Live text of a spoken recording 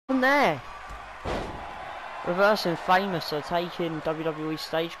From there. Reversing Famous, so taking WWE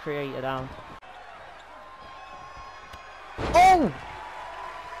Stage Creator down. Oh!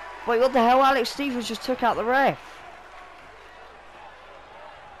 Wait, what the hell? Alex Stevens just took out the ref.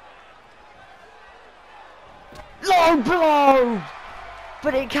 Low blow!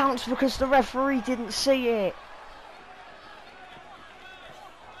 But it counts because the referee didn't see it.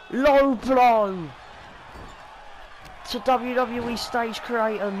 Low blow to WWE Stage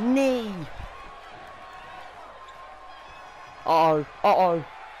Creator, knee. Uh-oh.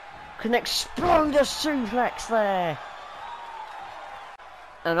 Can explode a suplex there.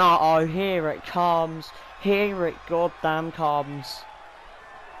 And uh-oh, here it comes. Here it goddamn comes.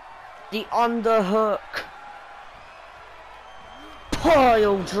 The underhook.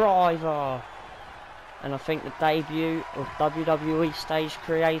 Pile driver. And I think the debut of WWE Stage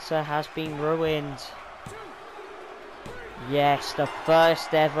Creator has been ruined. Yes, the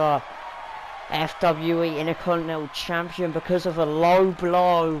first ever FWE Intercontinental Champion because of a low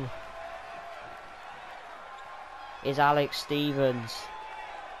blow is Alex Stevens.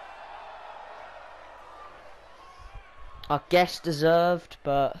 I guess deserved,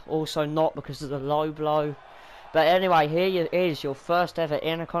 but also not because of the low blow. But anyway, here is your first ever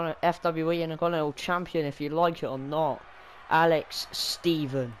FWE Intercontinental Champion, if you like it or not, Alex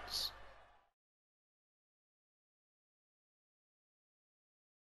Stevens.